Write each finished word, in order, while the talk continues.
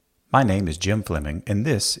My name is Jim Fleming, and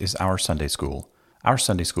this is Our Sunday School. Our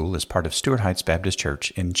Sunday School is part of Stewart Heights Baptist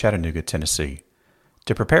Church in Chattanooga, Tennessee.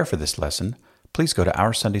 To prepare for this lesson, please go to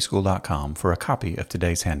OurSundaySchool.com for a copy of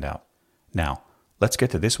today's handout. Now, let's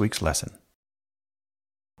get to this week's lesson.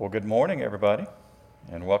 Well, good morning, everybody,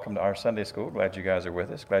 and welcome to Our Sunday School. Glad you guys are with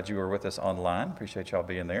us. Glad you were with us online. Appreciate y'all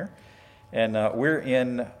being there. And we're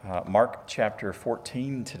in Mark chapter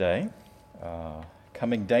 14 today.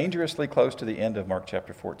 Coming dangerously close to the end of Mark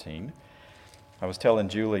chapter 14. I was telling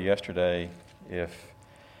Julie yesterday, if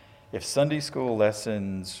Sunday school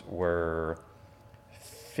lessons were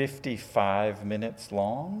 55 minutes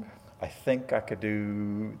long, I think I could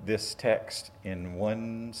do this text in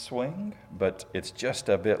one swing, but it's just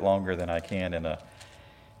a bit longer than I can in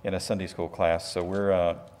a Sunday school class. So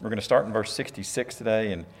we're going to start in verse 66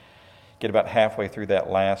 today and get about halfway through that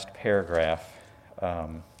last paragraph.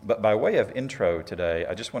 But by way of intro today,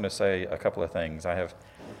 I just want to say a couple of things. I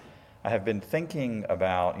have been thinking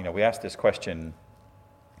about, we asked this question,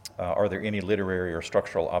 are there any literary or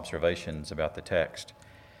structural observations about the text?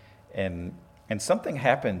 And something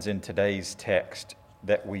happens in today's text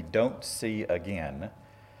that we don't see again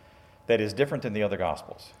that is different than the other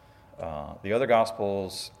Gospels. The other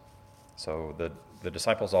Gospels, so the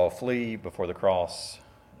disciples all flee before the cross.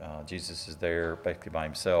 Jesus is there basically by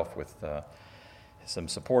himself with some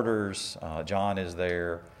supporters. John is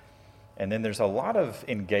there. And then there's a lot of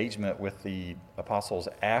engagement with the apostles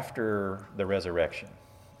after the resurrection.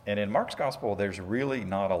 And in Mark's gospel, there's really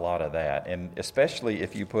not a lot of that. And especially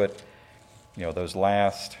if you put, those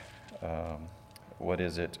last,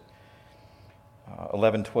 11,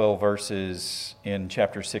 12 verses in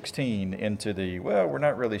chapter 16 into we're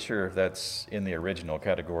not really sure if that's in the original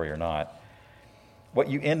category or not. What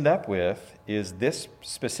you end up with is this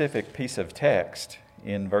specific piece of text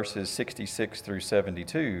in verses 66 through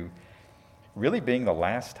 72 really being the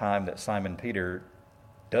last time that Simon Peter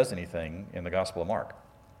does anything in the Gospel of Mark.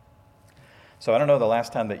 So I don't know the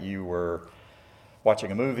last time that you were watching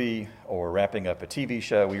a movie or wrapping up a TV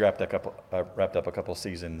show. We wrapped up a couple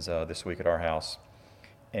seasons this week at our house.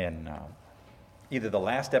 And either the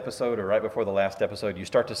last episode or right before the last episode, you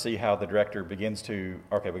start to see how the director begins to,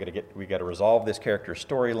 we got to resolve this character's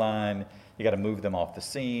storyline. You got to move them off the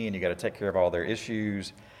scene. You got to take care of all their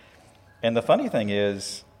issues. And the funny thing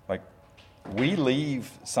is, we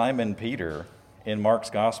leave Simon Peter in Mark's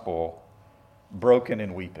gospel broken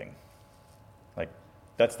and weeping.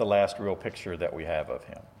 That's the last real picture that we have of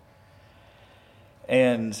him.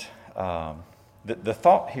 And the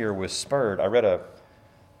thought here was spurred.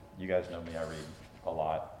 You guys know me, I read a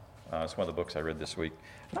lot. It's one of the books I read this week.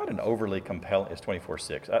 Not an overly compelling, it's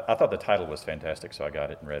 24/6. I thought the title was fantastic, so I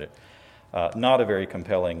got it and read it. Not a very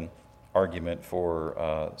compelling argument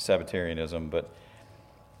for Sabbatarianism, but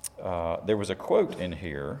there was a quote in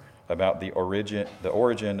here about the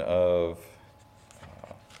origin of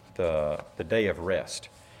the day of rest.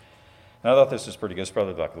 And I thought this was pretty good. It's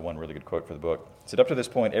probably the one really good quote for the book. It said, up to this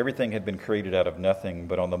point, everything had been created out of nothing,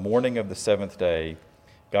 but on the morning of the seventh day,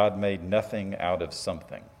 God made nothing out of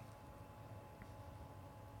something.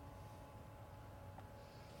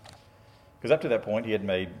 Because up to that point, he had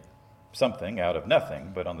made something out of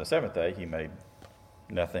nothing, but on the seventh day, he made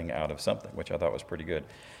nothing out of something, which I thought was pretty good.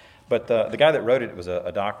 But the guy that wrote it was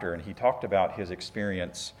a doctor, and he talked about his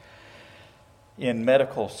experience in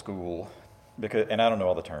medical school, and I don't know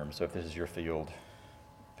all the terms, so if this is your field,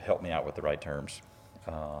 help me out with the right terms.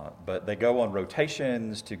 But they go on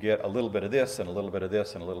rotations to get a little bit of this and a little bit of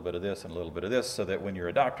this and a little bit of this and a little bit of this, so that when you're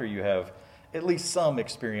a doctor, you have at least some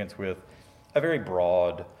experience with a very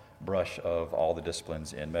broad brush of all the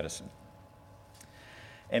disciplines in medicine.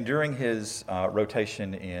 And during his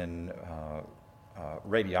rotation in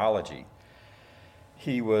radiology,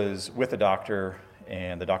 he was with a doctor,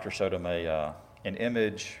 and the doctor showed him an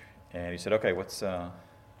image, and he said, "Okay, let's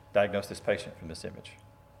diagnose this patient from this image."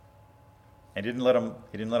 And he didn't let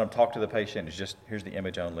him talk to the patient. It's just, here's the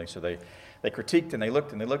image only. So they critiqued and they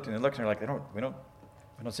looked and they looked and they looked, and they're like, we don't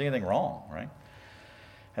see anything wrong, right?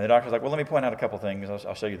 And the doctor's like, well, let me point out a couple things.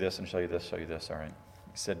 I'll show you this and show you this, show you this. All right.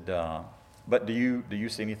 He said, but do you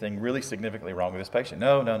see anything really significantly wrong with this patient?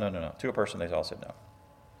 No. To a person, they all said no.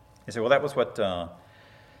 He said, well, that's what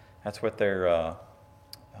their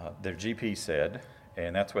GP said,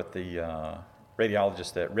 and that's what the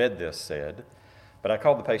radiologist that read this said. But I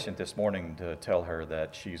called the patient this morning to tell her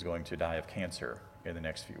that she's going to die of cancer in the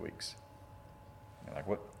next few weeks. You're like,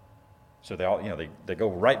 what? So they all, they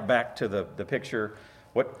go right back to the picture.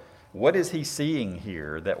 What is he seeing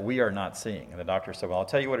here that we are not seeing? And the doctor said, well, I'll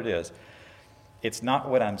tell you what it is. It's not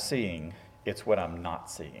what I'm seeing, it's what I'm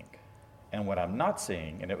not seeing. And what I'm not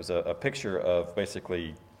seeing, and it was a picture of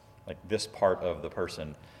basically like this part of the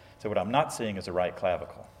person. So what I'm not seeing is the right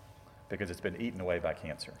clavicle because it's been eaten away by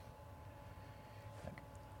cancer.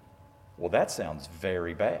 Well, that sounds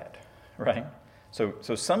very bad, right? So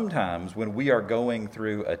sometimes when we are going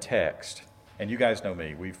through a text, and you guys know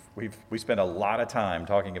me, we spend a lot of time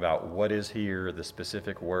talking about what is here, the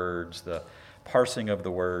specific words, the parsing of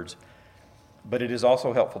the words, but it is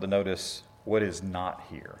also helpful to notice what is not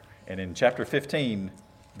here. And in chapter 15,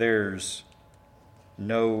 there's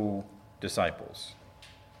no disciples.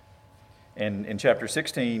 And in chapter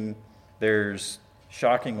 16, there's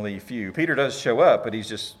shockingly few. Peter does show up, but he's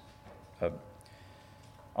just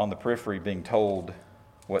on the periphery being told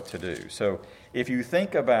what to do. So if you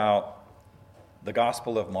think about the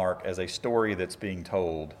Gospel of Mark as a story that's being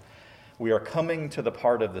told, we are coming to the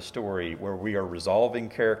part of the story where we are resolving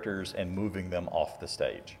characters and moving them off the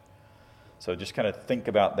stage. So just kind of think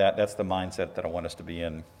about that. That's the mindset that I want us to be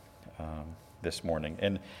in this morning.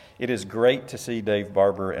 And it is great to see Dave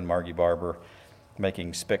Barber and Margie Barber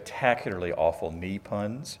making spectacularly awful knee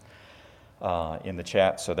puns in the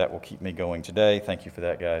chat, so that will keep me going today. Thank you for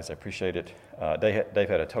that, guys. I appreciate it. Dave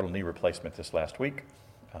had a total knee replacement this last week,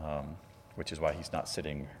 which is why he's not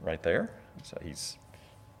sitting right there. So he's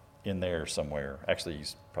in there somewhere. Actually,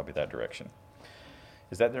 he's probably that direction.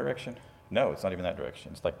 Is that direction? No, it's not even that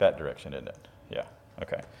direction. It's like that direction, isn't it? Yeah,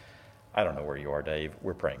 okay. I don't know where you are, Dave.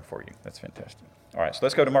 We're praying for you. That's fantastic. All right, so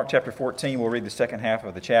let's go to Mark chapter 14. We'll read the second half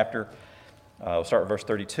of the chapter. We'll start with verse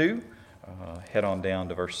 32, head on down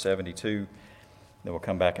to verse 72. Then we'll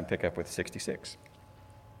come back and pick up with 66.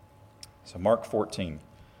 So Mark 14.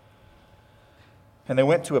 And they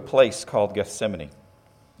went to a place called Gethsemane.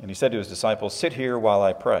 And he said to his disciples, "Sit here while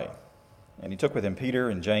I pray." And he took with him Peter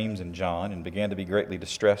and James and John and began to be greatly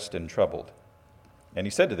distressed and troubled. And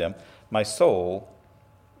he said to them, "My soul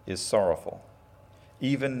is sorrowful,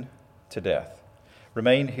 even to death.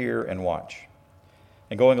 Remain here and watch."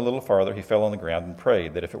 And going a little farther, he fell on the ground and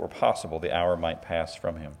prayed that if it were possible, the hour might pass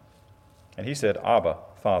from him. And he said, "Abba,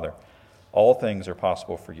 Father, all things are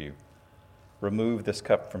possible for you. Remove this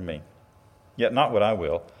cup from me. Yet not what I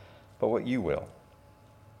will, but what you will."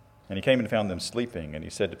 And he came and found them sleeping, and he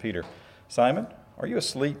said to Peter, "Simon, are you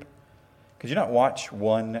asleep? Could you not watch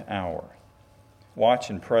 1 hour? Watch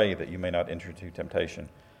and pray that you may not enter into temptation.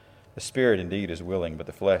 The spirit indeed is willing, but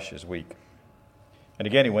the flesh is weak." And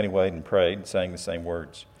again he went away and prayed, saying the same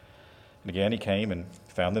words. And again he came and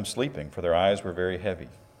found them sleeping, for their eyes were very heavy,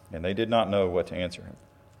 and they did not know what to answer him.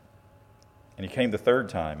 And he came the third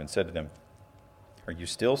time and said to them, "Are you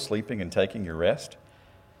still sleeping and taking your rest?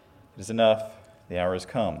 It is enough, the hour has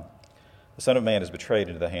come. The Son of Man is betrayed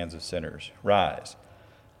into the hands of sinners. Rise,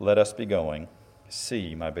 let us be going.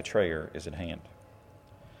 See, my betrayer is at hand."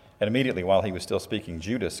 And immediately while he was still speaking,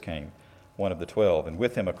 Judas came, one of the 12, and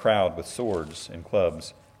with him a crowd with swords and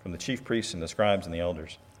clubs from the chief priests and the scribes and the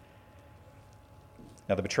elders.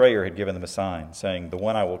 Now the betrayer had given them a sign, saying, "The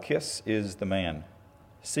one I will kiss is the man.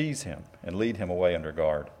 Seize him and lead him away under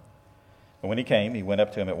guard." And when he came, he went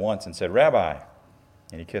up to him at once and said, "Rabbi,"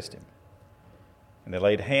 and he kissed him. And they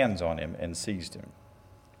laid hands on him and seized him.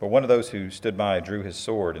 But one of those who stood by drew his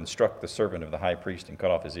sword and struck the servant of the high priest and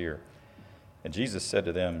cut off his ear. And Jesus said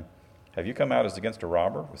to them, "Have you come out as against a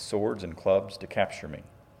robber with swords and clubs to capture me?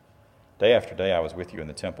 Day after day I was with you in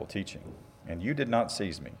the temple teaching, and you did not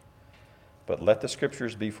seize me. But let the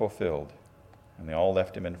scriptures be fulfilled." And they all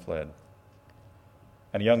left him and fled.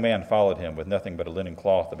 And a young man followed him with nothing but a linen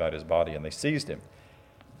cloth about his body, and they seized him.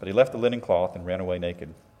 But he left the linen cloth and ran away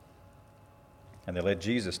naked. And they led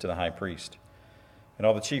Jesus to the high priest. And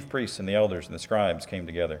all the chief priests and the elders and the scribes came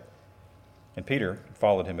together. And Peter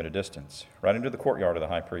followed him at a distance, right into the courtyard of the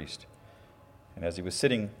high priest. And as he was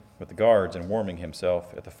sitting with the guards and warming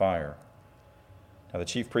himself at the fire. Now the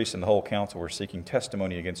chief priests and the whole council were seeking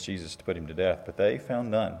testimony against Jesus to put him to death, but they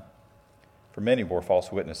found none. For many bore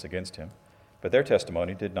false witness against him, but their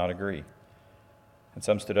testimony did not agree. And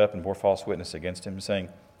some stood up and bore false witness against him, saying,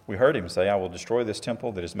 "We heard him say, 'I will destroy this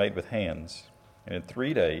temple that is made with hands, and in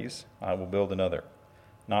 3 days I will build another,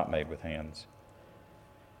 not made with hands.'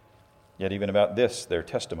 Yet even about this their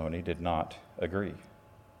testimony did not agree.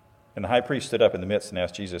 And the high priest stood up in the midst and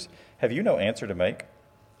asked Jesus, 'Have you no answer to make?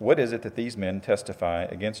 What is it that these men testify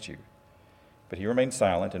against you?' But he remained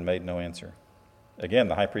silent and made no answer. Again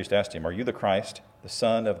the high priest asked him, 'Are you the Christ, the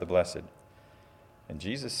Son of the Blessed?' And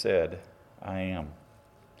Jesus said, 'I am.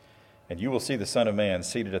 And you will see the Son of Man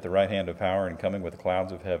seated at the right hand of power and coming with the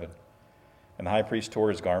clouds of heaven.' And the high priest tore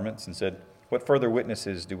his garments and said, 'What further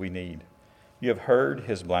witnesses do we need? You have heard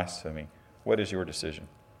his blasphemy. What is your decision?'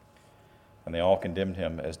 And they all condemned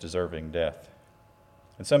him as deserving death.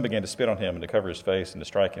 And some began to spit on him and to cover his face and to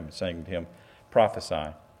strike him, saying to him,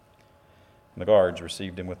 'Prophesy.' And the guards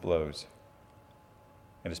received him with blows.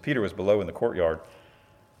 And as Peter was below in the courtyard,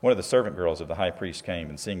 one of the servant girls of the high priest came,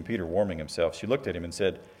 and seeing Peter warming himself, she looked at him and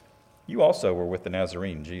said, "You also were with the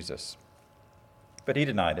Nazarene, Jesus." But he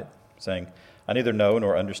denied it, saying, "I neither know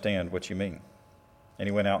nor understand what you mean." And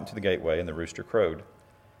he went out into the gateway, and the rooster crowed.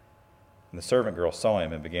 And the servant girl saw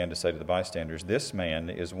him and began to say to the bystanders, "This man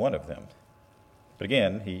is one of them." But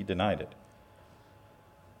again he denied it.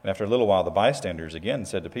 And after a little while the bystanders again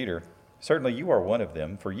said to Peter, "Certainly you are one of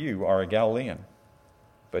them, for you are a Galilean."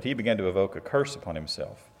 But he began to evoke a curse upon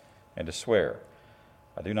himself and to swear,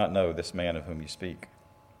 "I do not know this man of whom you speak."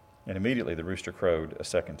 And immediately the rooster crowed a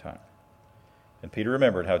second time. And Peter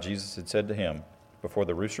remembered how Jesus had said to him, "Before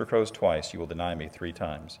the rooster crows twice, you will deny me 3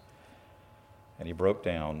 times." And he broke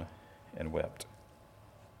down and wept.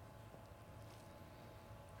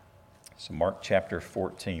 So Mark chapter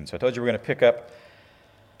 14. So I told you we're going to pick up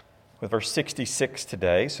with verse 66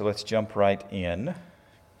 today, so let's jump right in.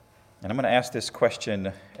 And I'm going to ask this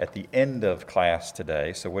question at the end of class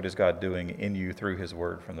today. So what is God doing in you through his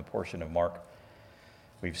word from the portion of Mark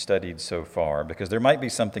we've studied so far? Because there might be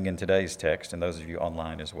something in today's text, and those of you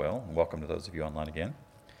online as well, and welcome to those of you online again.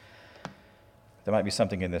 There might be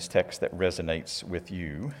something in this text that resonates with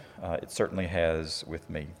you. It certainly has with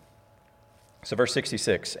me. So verse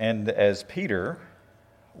 66, and as Peter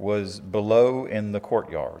was below in the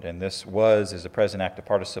courtyard, and this was is a present active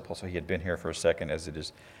participle, so he had been here for a second, as it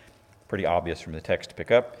is pretty obvious from the text to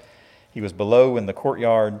pick up. He was below in the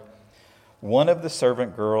courtyard, one of the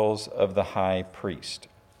servant girls of the high priest.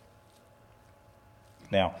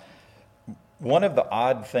 Now, one of the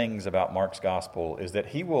odd things about Mark's gospel is that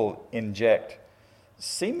he will inject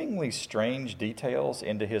seemingly strange details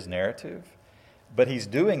into his narrative, but he's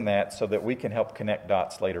doing that so that we can help connect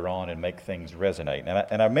dots later on and make things resonate.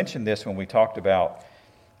 And I mentioned this when we talked about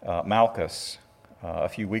Malchus a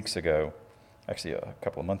few weeks ago, actually a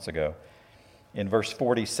couple of months ago. In verse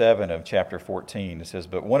 47 of chapter 14, it says,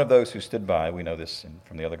 "But one of those who stood by," we know this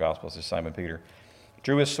from the other Gospels, is Simon Peter,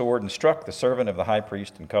 "drew his sword and struck the servant of the high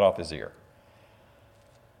priest and cut off his ear."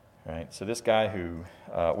 Right? So this guy who,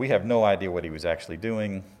 we have no idea what he was actually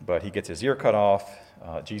doing, but he gets his ear cut off.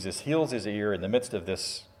 Jesus heals his ear in the midst of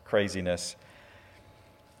this craziness.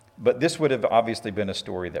 But this would have obviously been a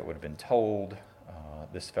story that would have been told.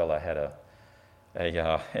 This fella had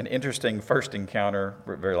an interesting first encounter,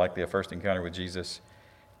 very likely a first encounter with Jesus,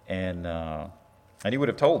 and he would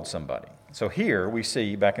have told somebody. So here we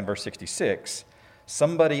see, back in verse 66,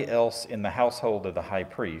 somebody else in the household of the high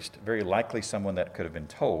priest, very likely someone that could have been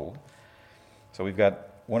told. So we've got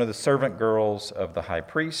one of the servant girls of the high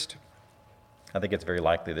priest, I think it's very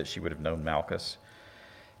likely that she would have known Malchus,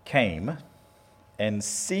 came, and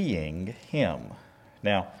seeing him.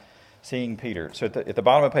 Now, seeing Peter. So at the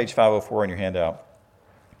bottom of page 504 in your handout,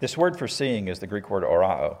 this word for seeing is the Greek word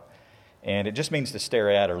orao, and it just means to stare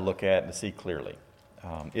at or look at and to see clearly.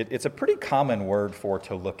 It's a pretty common word for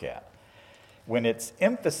to look at. When it's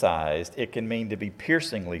emphasized, it can mean to be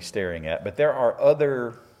piercingly staring at, but there are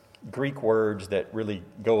other Greek words that really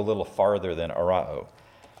go a little farther than orao.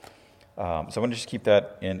 So I want to just keep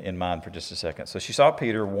that in mind for just a second. So she saw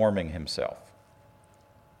Peter warming himself.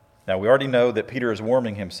 Now, we already know that Peter is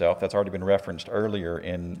warming himself. That's already been referenced earlier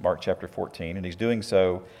in Mark chapter 14, and he's doing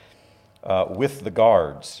so with the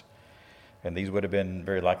guards. And these would have been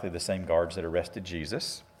very likely the same guards that arrested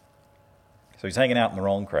Jesus. So he's hanging out in the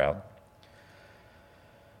wrong crowd.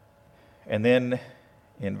 And then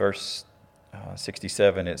in verse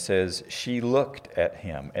 67, it says, she looked at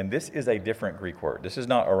him. And this is a different Greek word. This is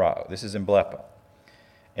not orao. This is emblepa.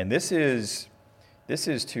 And this is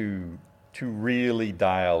to really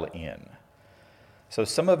dial in. So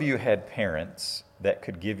some of you had parents that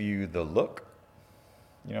could give you the look.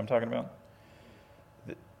 You know what I'm talking about?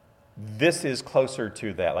 This is closer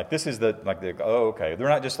to that. Like this is oh, okay. They're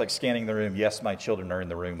not just like scanning the room. Yes, my children are in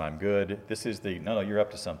the room. I'm good. This is no, you're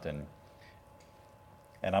up to something.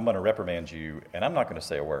 And I'm going to reprimand you, and I'm not going to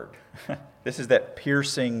say a word. This is that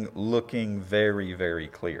piercing, looking, very, very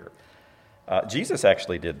clear. Jesus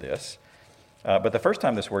actually did this. But the first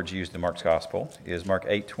time this word's used in Mark's Gospel is Mark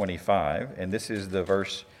 8:25, and this is the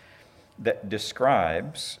verse that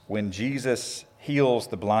describes when Jesus heals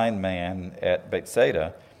the blind man at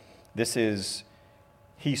Bethsaida. This is,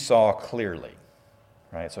 he saw clearly,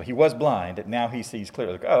 right? So he was blind, and now he sees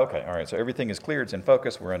clearly. Like, oh, okay, all right, so everything is clear, it's in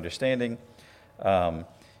focus, we're understanding. In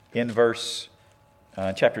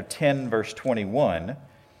chapter 10, verse 21,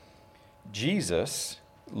 Jesus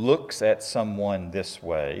looks at someone this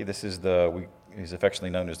way. This is he's affectionately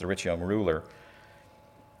known as the rich young ruler.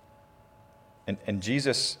 And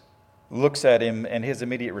Jesus looks at him, and his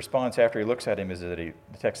immediate response after he looks at him is that the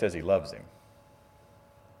text says he loves him.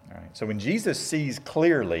 All right. So when Jesus sees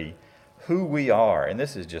clearly who we are, and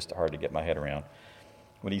this is just hard to get my head around,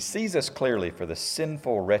 when he sees us clearly for the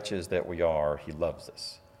sinful wretches that we are, he loves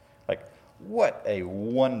us. Like, what a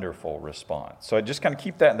wonderful response. So just kind of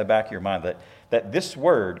keep that in the back of your mind, that this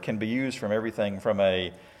word can be used from everything from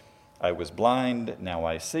I was blind, now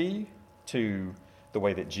I see, to the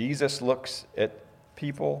way that Jesus looks at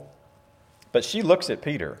people. But she looks at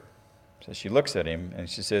Peter. So she looks at him and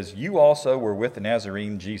she says, you also were with the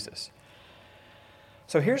Nazarene Jesus.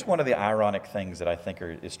 So here's one of the ironic things that I think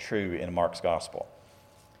is true in Mark's gospel.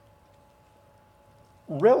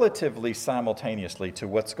 Relatively simultaneously to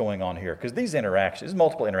what's going on here, because these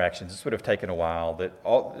multiple interactions, this would have taken a while.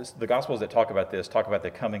 The Gospels that talk about this talk about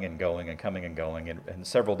the coming and going and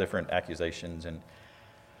several different accusations, and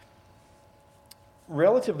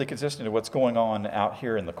relatively consistent to what's going on out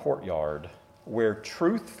here in the courtyard, where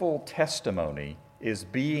truthful testimony is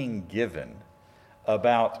being given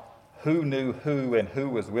about who knew who and who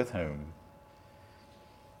was with whom.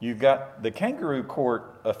 You've got the kangaroo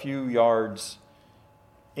court a few yards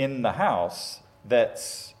in the house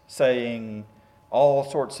that's saying all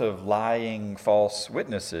sorts of lying, false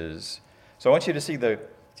witnesses. So I want you to see the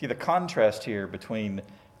contrast here between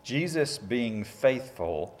Jesus being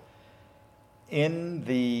faithful in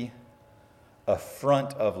the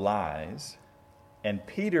affront of lies and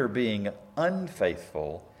Peter being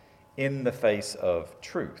unfaithful in the face of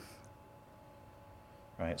truth.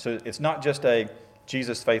 Right? So it's not just a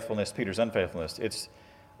Jesus' faithfulness, Peter's unfaithfulness. It's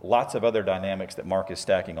lots of other dynamics that Mark is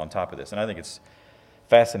stacking on top of this. And I think it's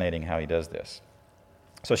fascinating how he does this.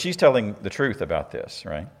 So she's telling the truth about this,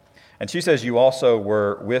 right? And she says, you also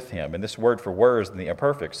were with him. And this word for were is in the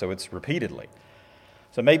imperfect, so it's repeatedly.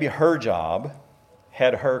 So maybe her job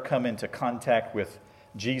had her come into contact with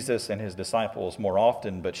Jesus and his disciples more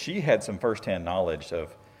often, but she had some firsthand knowledge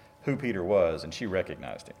of who Peter was, and she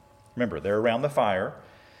recognized him. Remember, they're around the fire.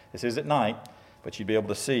 This is at night, but you'd be able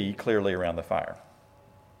to see clearly around the fire.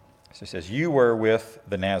 So it says, you were with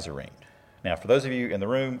the Nazarene. Now, for those of you in the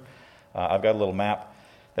room, I've got a little map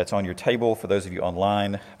that's on your table. For those of you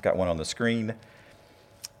online, I've got one on the screen.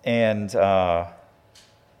 And the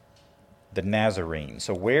Nazarene.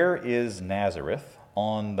 So where is Nazareth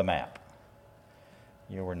on the map?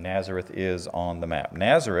 You know where Nazareth is on the map.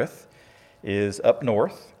 Nazareth is up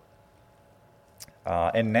north.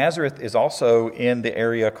 And Nazareth is also in the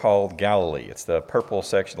area called Galilee. It's the purple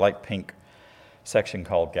section, light pink section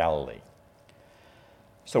called Galilee.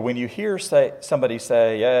 So when you hear somebody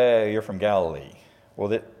say, yeah, you're from Galilee,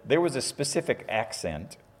 well, there was a specific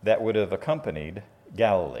accent that would have accompanied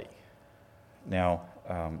Galilee. Now,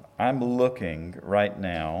 I'm looking right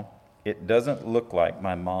now. It doesn't look like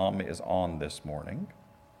my mom is on this morning.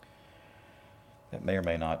 That may or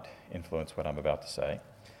may not influence what I'm about to say.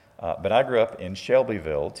 But I grew up in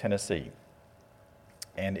Shelbyville, Tennessee.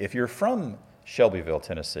 And if you're from Shelbyville,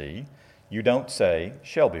 Tennessee, you don't say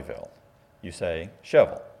Shelbyville. You say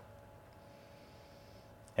Shovel.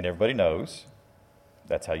 And everybody knows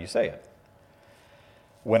that's how you say it.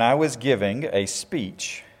 When I was giving a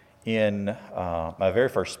speech in my very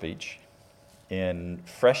first speech in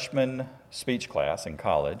freshman speech class in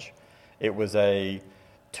college, it was a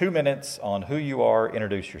 2 minutes on who you are,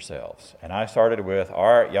 introduce yourselves. And I started with,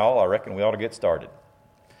 all right, y'all, I reckon we ought to get started.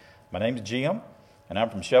 My name's Jim, and I'm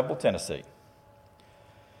from Shelbyville, Tennessee.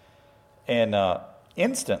 And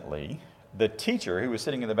instantly, the teacher who was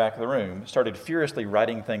sitting in the back of the room started furiously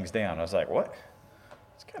writing things down. I was like, what?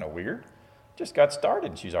 It's kind of weird. Just got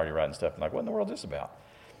started, and she's already writing stuff. I'm like, what in the world is this about?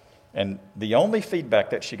 And the only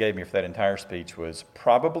feedback that she gave me for that entire speech was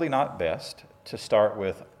probably not best to start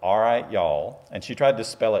with, all right, y'all. And she tried to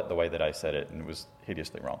spell it the way that I said it, and it was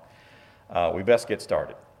hideously wrong. We best get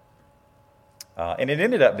started. And it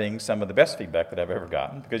ended up being some of the best feedback that I've ever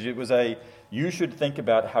gotten, because it was you should think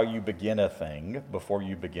about how you begin a thing before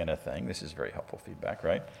you begin a thing. This is very helpful feedback,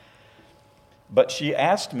 right? But she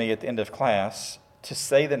asked me at the end of class to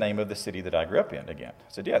say the name of the city that I grew up in again.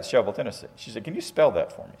 I said, yeah, it's Shelbyville, Tennessee. She said, can you spell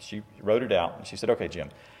that for me? She wrote it out, and she said, okay, Jim,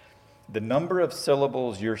 the number of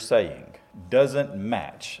syllables you're saying doesn't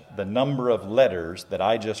match the number of letters that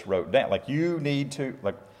I just wrote down. Like, you need to,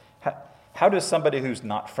 like, how does somebody who's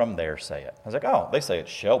not from there say it? I was like, oh, they say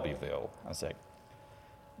it's Shelbyville. I was like,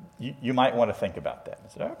 you might want to think about that. I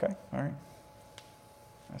said, okay, all right.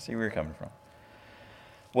 I see where you're coming from.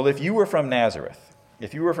 Well, if you were from Nazareth,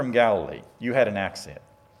 if you were from Galilee, you had an accent.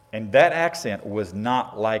 And that accent was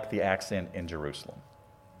not like the accent in Jerusalem.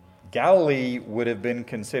 Galilee would have been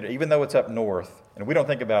considered, even though it's up north, and we don't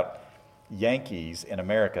think about Yankees in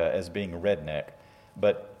America as being redneck,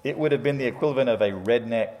 but it would have been the equivalent of a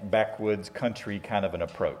redneck backwoods country kind of an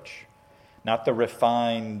approach. not the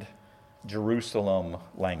refined Jerusalem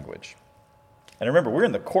language. And remember, we're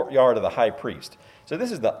in the courtyard of the high priest. So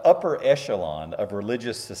this is the upper echelon of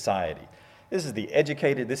religious society. This is the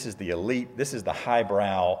educated, this is the elite, this is the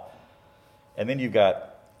highbrow. And then you've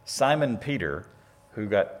got Simon Peter, who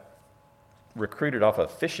got recruited off a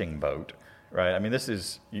fishing boat, right? I mean, this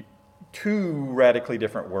is two radically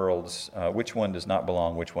different worlds. Which one does not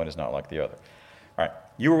belong, which one is not like the other. All right,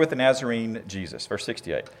 you were with the Nazarene Jesus, verse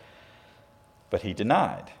 68. But he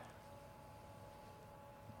denied.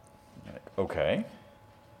 Okay.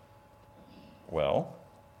 Well,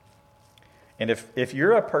 and if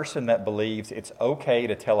you're a person that believes it's okay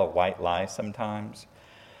to tell a white lie sometimes,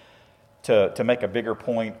 to make a bigger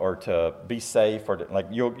point or to be safe, or to, like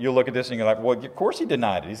you'll look at this and you're like, well, of course he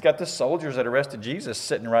denied it. He's got the soldiers that arrested Jesus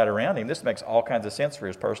sitting right around him. This makes all kinds of sense for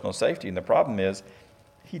his personal safety. And the problem is,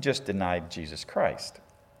 he just denied Jesus Christ.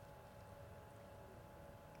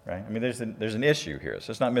 Right? I mean, there's an issue here,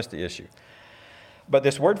 so let's not miss the issue. But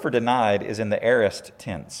this word for denied is in the aorist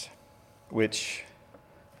tense, which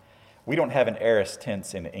we don't have an aorist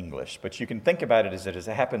tense in English, but you can think about it as it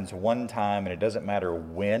happens one time, and it doesn't matter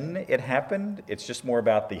when it happened. It's just more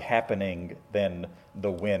about the happening than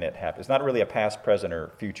the when it happened. It's not really a past, present,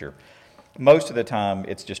 or future. Most of the time,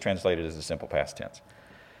 it's just translated as a simple past tense.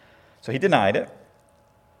 So he denied it.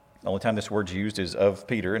 The only time this word's used is of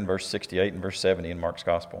Peter in verse 68 and verse 70 in Mark's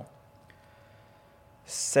Gospel.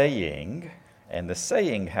 Saying, and the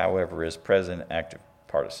saying, however, is present active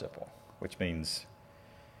participle, which means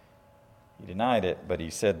he denied it, but he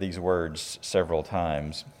said these words several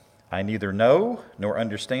times. I neither know nor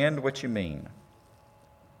understand what you mean.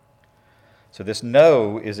 So this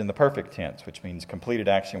know is in the perfect tense, which means completed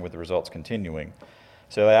action with the results continuing.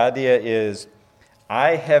 So the idea is,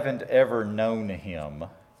 I haven't ever known him,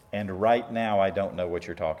 and right now I don't know what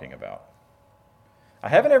you're talking about. I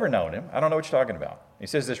haven't ever known him. I don't know what you're talking about. He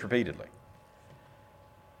says this repeatedly.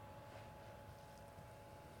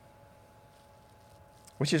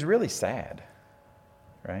 Which is really sad,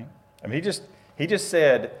 right? I mean, he just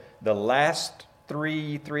said the last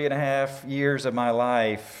 3.5 years of my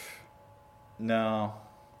life, no,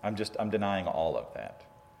 I'm denying all of that.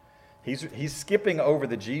 He's skipping over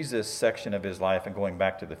the Jesus section of his life and going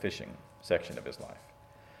back to the fishing section of his life.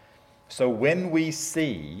 So when we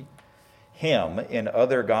see him in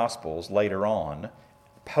other Gospels later on,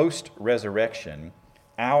 post-resurrection,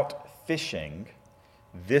 out fishing,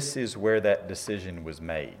 this is where that decision was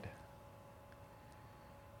made.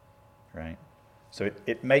 Right? So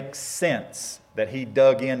it makes sense that he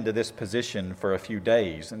dug into this position for a few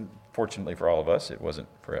days. And fortunately for all of us, it wasn't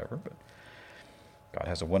forever. But God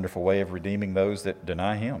has a wonderful way of redeeming those that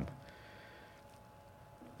deny him.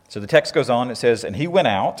 So the text goes on. It says, and he went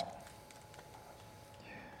out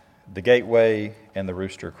the gateway, and the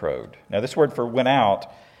rooster crowed. Now this word for went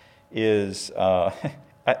out is...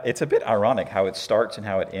 it's a bit ironic how it starts and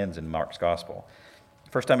how it ends in Mark's Gospel.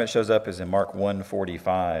 First time it shows up is in Mark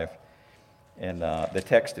 1:45. And the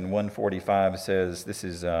text in 1:45 says, this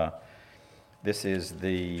is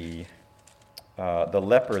the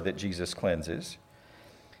leper that Jesus cleanses.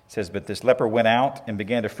 It says, but this leper went out and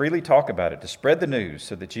began to freely talk about it, to spread the news,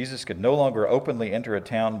 so that Jesus could no longer openly enter a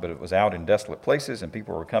town, but it was out in desolate places, and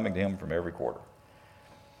people were coming to him from every quarter.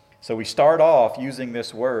 So we start off using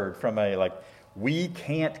this word from we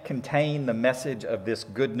can't contain the message of this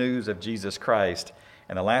good news of Jesus Christ.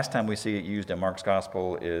 And the last time we see it used in Mark's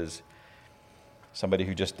Gospel is somebody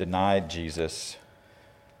who just denied Jesus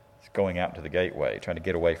going out to the gateway, trying to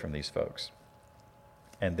get away from these folks.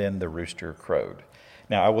 And then the rooster crowed.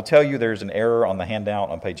 Now, I will tell you there's an error on the handout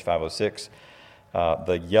on page 506.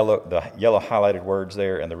 The yellow highlighted words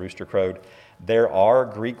there and the rooster crowed. There are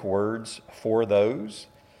Greek words for those.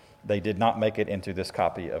 They did not make it into this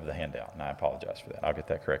copy of the handout, and I apologize for that. I'll get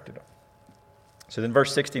that corrected. So then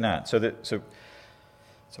verse 69. So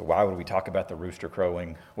why would we talk about the rooster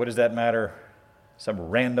crowing? What does that matter? Some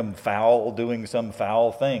random fowl doing some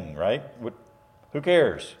foul thing, right? Who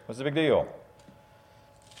cares? What's the big deal?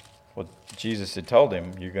 Well, Jesus had told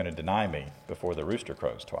him, you're going to deny me before the rooster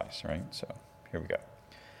crows twice, right? So here we go.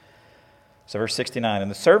 So verse 69,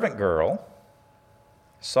 and the servant girl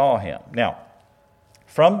saw him. Now,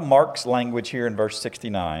 from Mark's language here in verse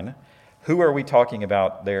 69, who are we talking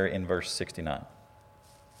about there in verse 69?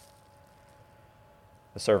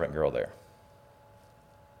 The servant girl there.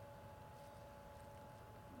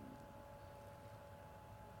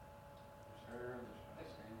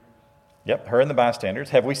 Yep, her and the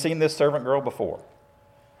bystanders. Have we seen this servant girl before?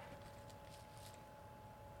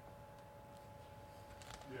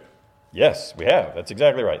 Yes, we have. That's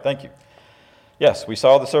exactly right. Thank you. Yes, we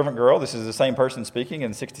saw the servant girl. This is the same person speaking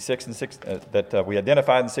in 66 and that we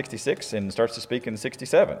identified in 66 and starts to speak in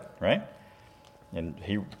 67, right? And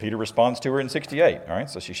Peter responds to her in 68, all right?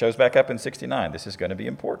 So she shows back up in 69. This is going to be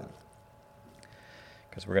important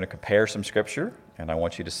because we're going to compare some scripture, and I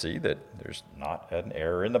want you to see that there's not an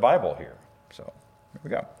error in the Bible here. So here we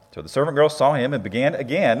go. So the servant girl saw him and began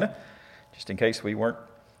again, just in case we weren't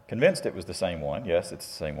convinced it was the same one. Yes, it's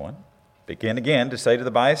the same one. Began again to say to the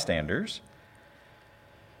bystanders,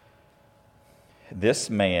 "This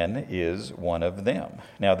man is one of them."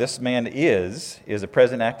 Now, this man is a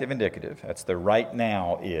present active indicative. That's the right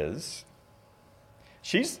now is.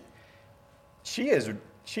 She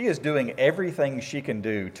is doing everything she can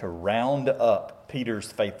do to round up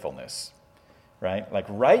Peter's faithfulness, right? Like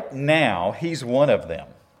right now, he's one of them.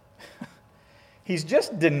 He's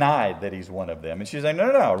just denied that he's one of them. And she's saying,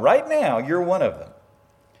 no, right now, you're one of them.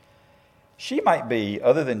 She might be,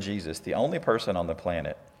 other than Jesus, the only person on the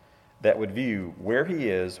planet that would view where he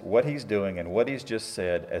is, what he's doing, and what he's just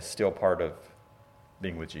said as still part of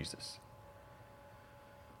being with Jesus.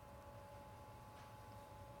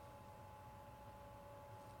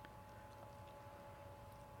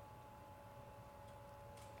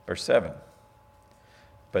 Verse 7.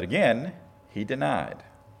 But again, he denied.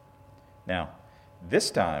 Now, this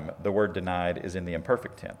time, the word denied is in the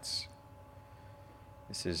imperfect tense.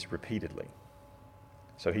 This is repeatedly.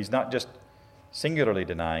 So he's not just singularly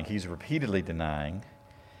denying, he's repeatedly denying.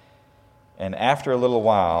 And after a little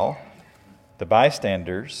while, the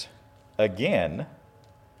bystanders again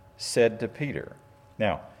said to Peter.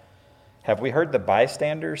 Now, have we heard the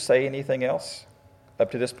bystanders say anything else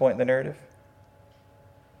up to this point in the narrative?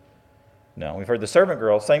 No, we've heard the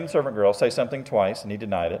same servant girl, say something twice, and he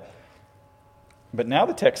denied it. But now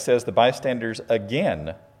the text says the bystanders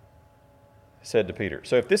again said to Peter.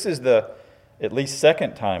 So if this is the at least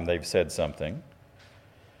second time they've said something,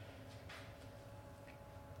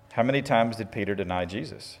 how many times did Peter deny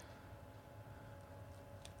Jesus?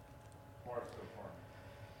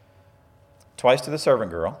 Twice to the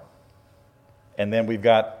servant girl. And then we've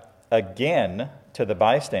got again to the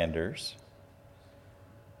bystanders.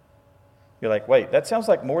 You're like, wait, that sounds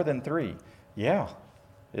like more than 3. Yeah,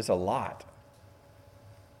 it's a lot.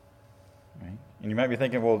 Right? And you might be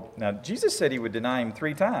thinking, well, now Jesus said he would deny him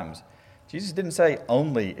 3 times. Jesus didn't say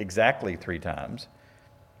only exactly 3 times.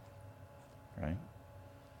 Right?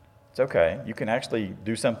 It's okay. You can actually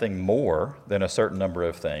do something more than a certain number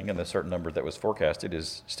of things, and the certain number that was forecasted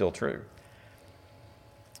is still true.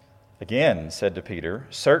 Again said to Peter,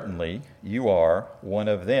 "Certainly you are one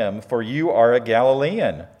of them, for you are a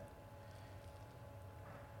Galilean."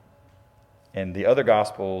 And the other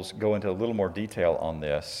Gospels go into a little more detail on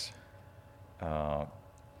this.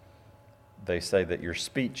 They say that your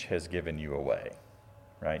speech has given you away,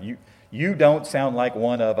 right? You don't sound like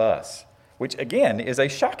one of us, which again is a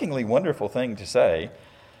shockingly wonderful thing to say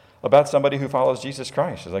about somebody who follows Jesus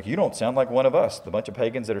Christ. It's like, you don't sound like one of us, the bunch of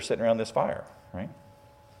pagans that are sitting around this fire, right?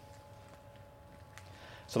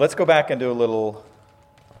 So let's go back and do a little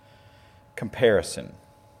comparison.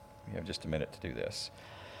 We have just a minute to do this.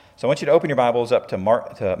 So I want you to open your Bibles up to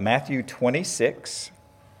Matthew 26.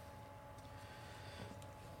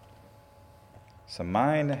 So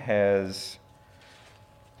mine has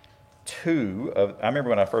 2 of, I remember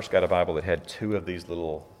when I first got a Bible that had 2 of these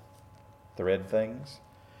little thread things,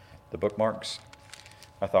 the bookmarks.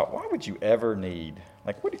 I thought, why would you ever need,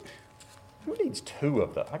 like, who needs 2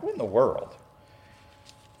 of them? Like, what in the world?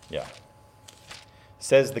 Yeah.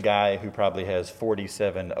 Says the guy who probably has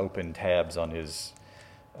 47 open tabs on his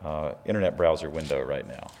internet browser window right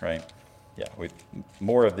now, right? Yeah,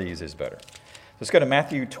 more of these is better. Let's go to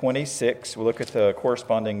Matthew 26. We'll look at the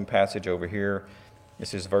corresponding passage over here.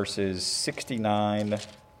 This is verses 69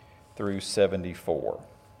 through 74.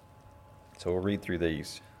 So we'll read through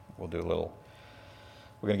these. We're going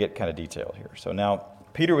to get kind of detailed here. So now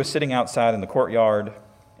Peter was sitting outside in the courtyard,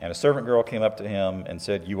 and a servant girl came up to him and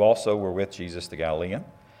said, "You also were with Jesus the Galilean."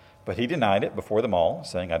 But he denied it before them all,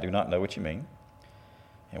 saying, "I do not know what you mean."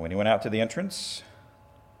 And when he went out to the entrance,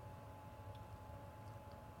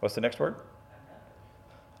 what's the next word?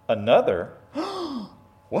 Another?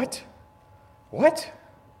 What? What?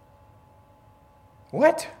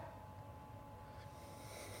 What?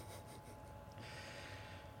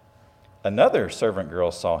 Another servant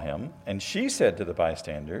girl saw him, and she said to the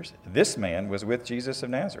bystanders, "This man was with Jesus of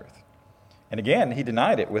Nazareth." And again he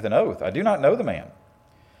denied it with an oath, "I do not know the man."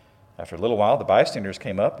 After a little while, the bystanders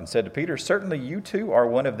came up and said to Peter, "Certainly you too are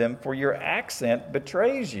one of them, for your accent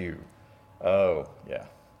betrays you." Oh, yeah,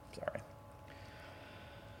 sorry.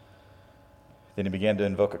 Then he began to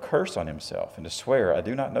invoke a curse on himself and to swear, "I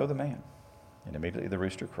do not know the man." And immediately the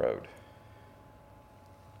rooster crowed.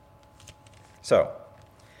 So,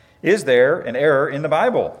 is there an error in the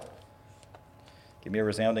Bible? Give me a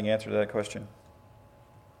resounding answer to that question.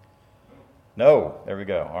 No. There we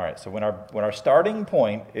go. All right. So when our starting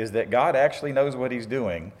point is that God actually knows what he's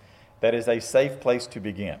doing, that is a safe place to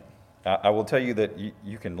begin. I will tell you that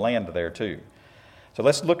you can land there too. So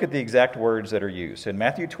let's look at the exact words that are used. In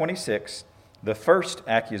Matthew 26, the first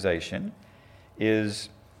accusation is,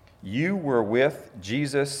 "You were with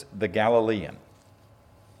Jesus the Galilean."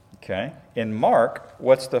 Okay. In Mark,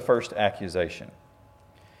 what's the first accusation?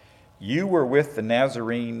 "You were with the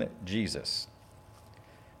Nazarene Jesus."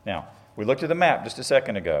 Now, we looked at the map just a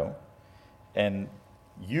second ago, and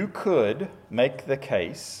you could make the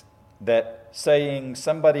case that saying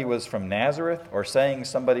somebody was from Nazareth or saying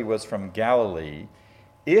somebody was from Galilee,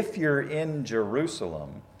 if you're in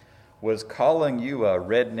Jerusalem, was calling you a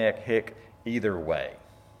redneck hick either way,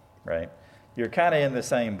 right? You're kind of in the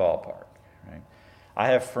same ballpark, right? I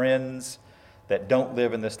have friends that don't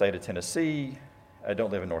live in the state of Tennessee,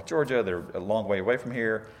 don't live in North Georgia, they're a long way away from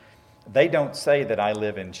here. They don't say that I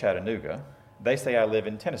live in Chattanooga. They say I live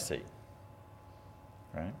in Tennessee,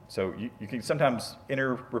 right? So you can sometimes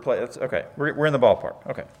replace. Okay, we're in the ballpark.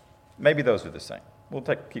 Okay, maybe those are the same. We'll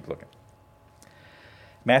keep looking.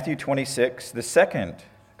 Matthew 26, the second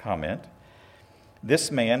comment,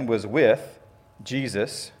 "This man was with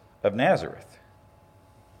Jesus of Nazareth."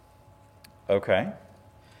 Okay.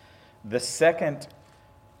 The second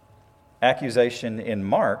accusation in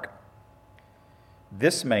Mark,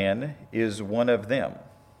 "This man is one of them."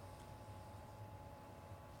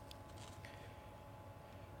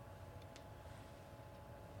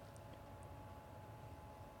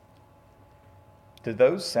 Do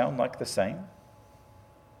those sound like the same?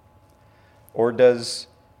 Or does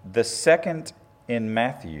the second in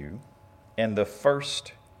Matthew and the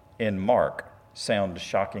first in Mark sound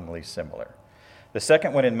shockingly similar? The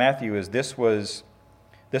second one in Matthew is this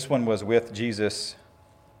one was with Jesus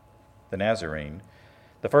the Nazarene.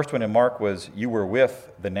 The first one in Mark was, "You were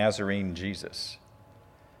with the Nazarene Jesus."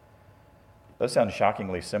 Those sound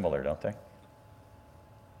shockingly similar, don't they?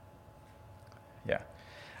 Yeah.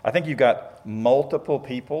 I think you've got multiple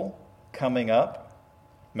people coming up,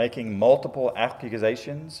 making multiple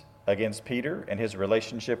accusations against Peter and his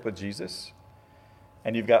relationship with Jesus.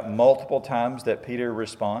 And you've got multiple times that Peter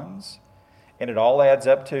responds. And it all adds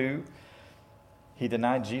up to, he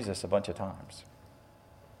denied Jesus a bunch of times.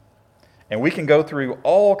 And we can go through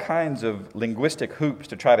all kinds of linguistic hoops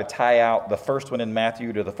to try to tie out the first one in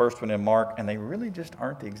Matthew to the first one in Mark, and they really just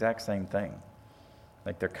aren't the exact same thing.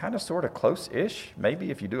 Like they're kind of sort of close-ish,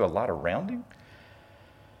 maybe if you do a lot of rounding,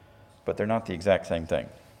 but they're not the exact same thing.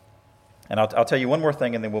 And I'll tell you one more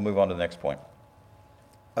thing, and then we'll move on to the next point.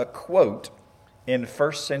 A quote in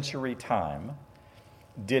first century time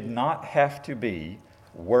did not have to be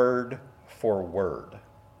word for word.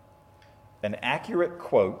 An accurate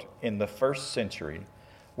quote in the first century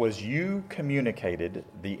was you communicated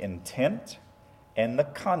the intent and the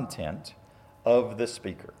content of the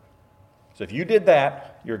speaker. So if you did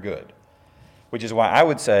that, you're good. Which is why I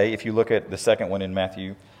would say, if you look at the second one in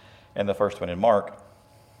Matthew and the first one in Mark,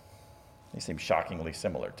 they seem shockingly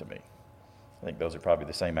similar to me. I think those are probably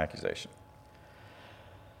the same accusation.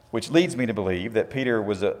 Which leads me to believe that Peter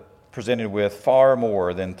was presented with far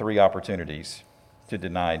more than 3 opportunities to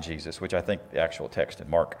deny Jesus, which I think the actual text in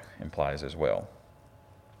Mark implies as well.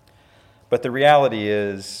 But the reality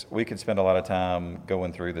is, we could spend a lot of time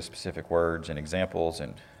going through the specific words and examples,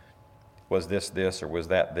 and was this, or was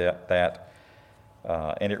that.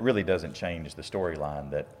 And it really doesn't change the storyline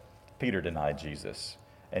that Peter denied Jesus,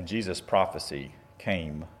 and Jesus' prophecy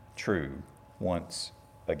came true once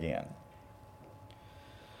again.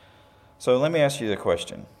 So let me ask you the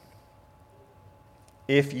question.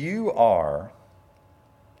 If you are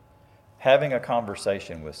having a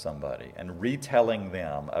conversation with somebody and retelling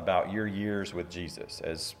them about your years with Jesus,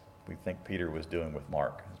 as we think Peter was doing with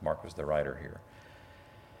Mark, as Mark was the writer here,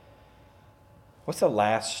 what's the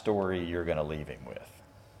last story you're going to leave him with?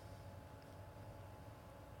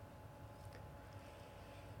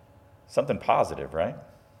 Something positive, right?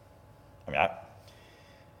 I mean,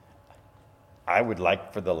 I would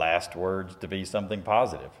like for the last words to be something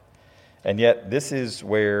positive. And yet, this is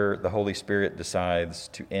where the Holy Spirit decides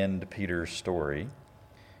to end Peter's story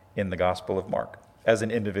in the Gospel of Mark as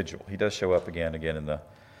an individual. He does show up again in the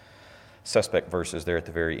suspect verses there at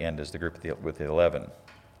the very end as the group with the 11.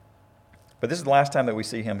 But this is the last time that we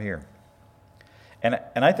see him here. And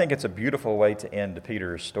I think it's a beautiful way to end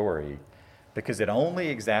Peter's story because it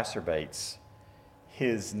only exacerbates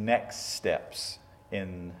his next steps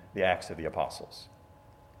in the Acts of the Apostles.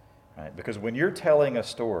 right? Because when you're telling a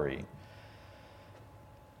story,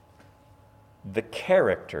 the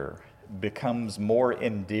character becomes more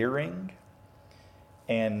endearing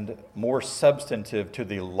and more substantive to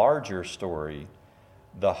the larger story,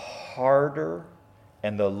 the harder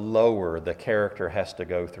and the lower the character has to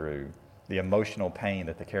go through, the emotional pain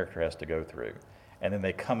that the character has to go through. And then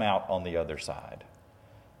they come out on the other side,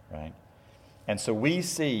 right? And so we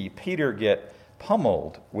see Peter get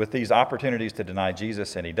pummeled with these opportunities to deny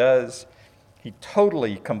Jesus, and he does. He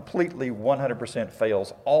totally, completely, 100%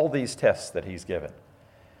 fails all these tests that he's given.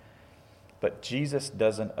 But Jesus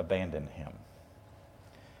doesn't abandon him.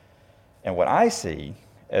 And what I see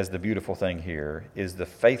as the beautiful thing here is the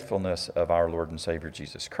faithfulness of our Lord and Savior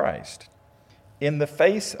Jesus Christ. In the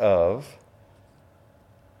face of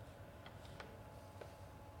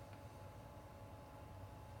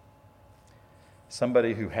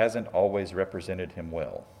somebody who hasn't always represented him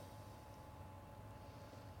well.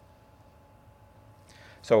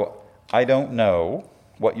 So I don't know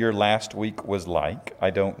what your last week was like.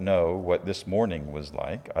 I don't know what this morning was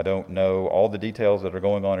like. I don't know all the details that are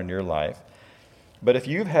going on in your life. But if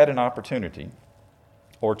you've had an opportunity,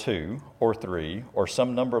 or two, or three, or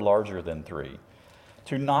some number larger than three,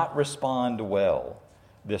 to not respond well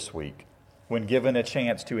this week when given a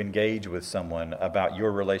chance to engage with someone about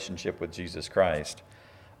your relationship with Jesus Christ,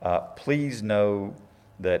 please know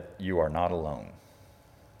that you are not alone.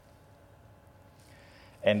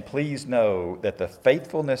 And please know that the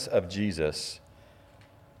faithfulness of Jesus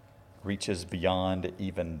reaches beyond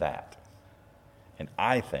even that. And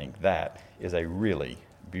I think that is a really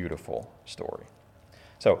beautiful story.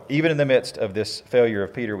 So even in the midst of this failure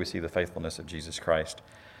of Peter, we see the faithfulness of Jesus Christ.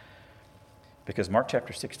 Because Mark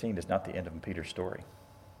chapter 16 is not the end of Peter's story.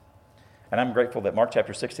 And I'm grateful that Mark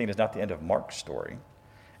chapter 16 is not the end of Mark's story.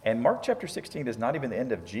 And Mark chapter 16 is not even the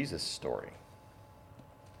end of Jesus' story.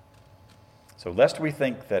 So lest we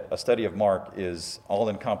think that a study of Mark is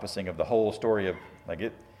all-encompassing of the whole story of,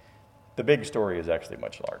 the big story is actually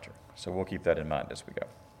much larger. So we'll keep that in mind as we go.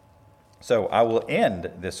 So I will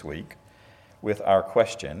end this week with our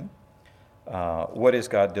question, what is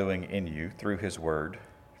God doing in you through his word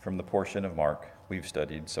from the portion of Mark we've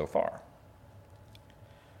studied so far?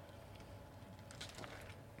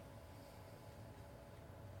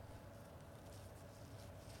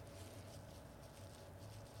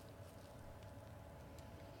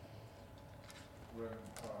 When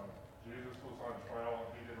Jesus was on trial and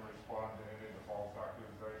he didn't respond to any of the false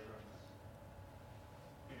accusations,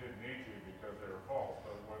 he didn't need to because they were false.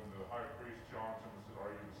 But when the high priest challenged him and said,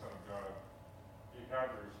 "Are you the Son of God?" he had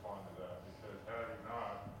to respond to that, because had he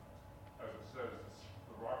not, as it says,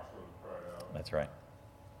 the rocks would have cried out. That's right.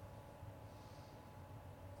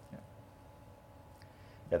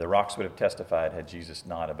 Yeah, the rocks would have testified had Jesus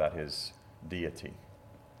not about his deity.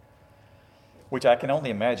 Which I can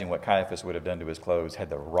only imagine what Caiaphas would have done to his clothes had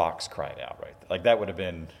the rocks cried out, right? Like that would have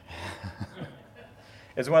been.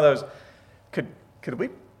 It's one of those. Could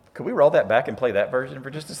we roll that back and play that version for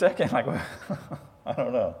just a second? Like, I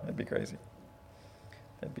don't know. That'd be crazy.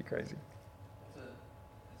 That'd be crazy. It's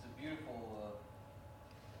a beautiful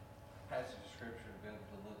passage of scripture to be able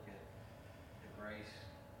to look at the grace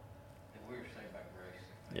that we are saved by grace.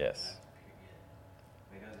 Yes.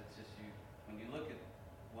 Because it's just when you look at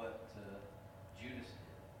what Judas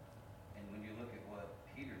did, and when you look at what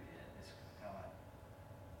Peter did, it's kind of like,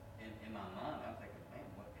 in my mind, I'm thinking, man,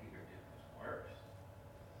 what Peter did was worse.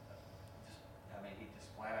 He just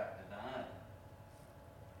flat out denied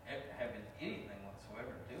having anything whatsoever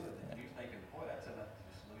to do with it. You're thinking, boy, that's enough to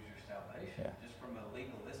just lose your salvation, just from a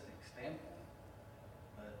legalistic standpoint.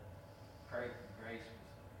 But grace was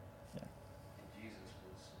there, and Jesus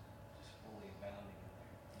was just fully abounding in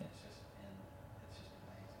there. It's just amazing.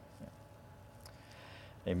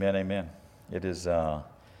 Amen, amen. It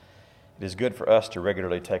is good for us to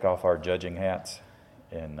regularly take off our judging hats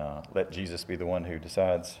and let Jesus be the one who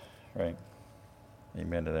decides, right?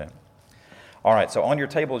 Amen to that. All right, so on your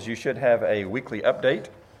tables you should have a weekly update.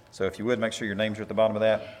 So if you would, make sure your names are at the bottom of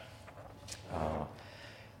that.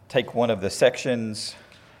 Take one of the sections,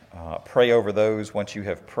 pray over those. Once you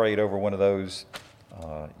have prayed over one of those,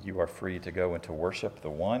 you are free to go into worship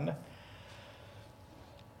the one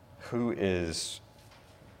who is,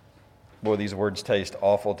 boy, these words taste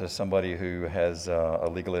awful to somebody who has a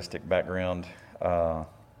legalistic background,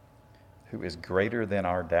 who is greater than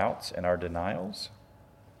our doubts and our denials.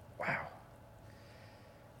 Wow.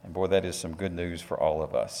 And boy, that is some good news for all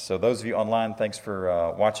of us. So those of you online, thanks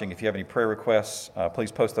for watching. If you have any prayer requests,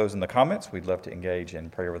 please post those in the comments. We'd love to engage in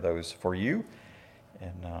prayer with those for you.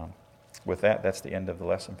 And with that, that's the end of the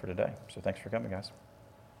lesson for today. So thanks for coming, guys.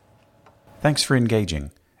 Thanks for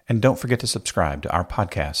engaging. And don't forget to subscribe to our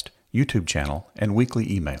podcast, YouTube channel, and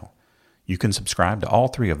weekly email. You can subscribe to all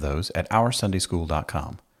three of those at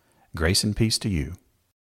OurSundaySchool.com. Grace and peace to you.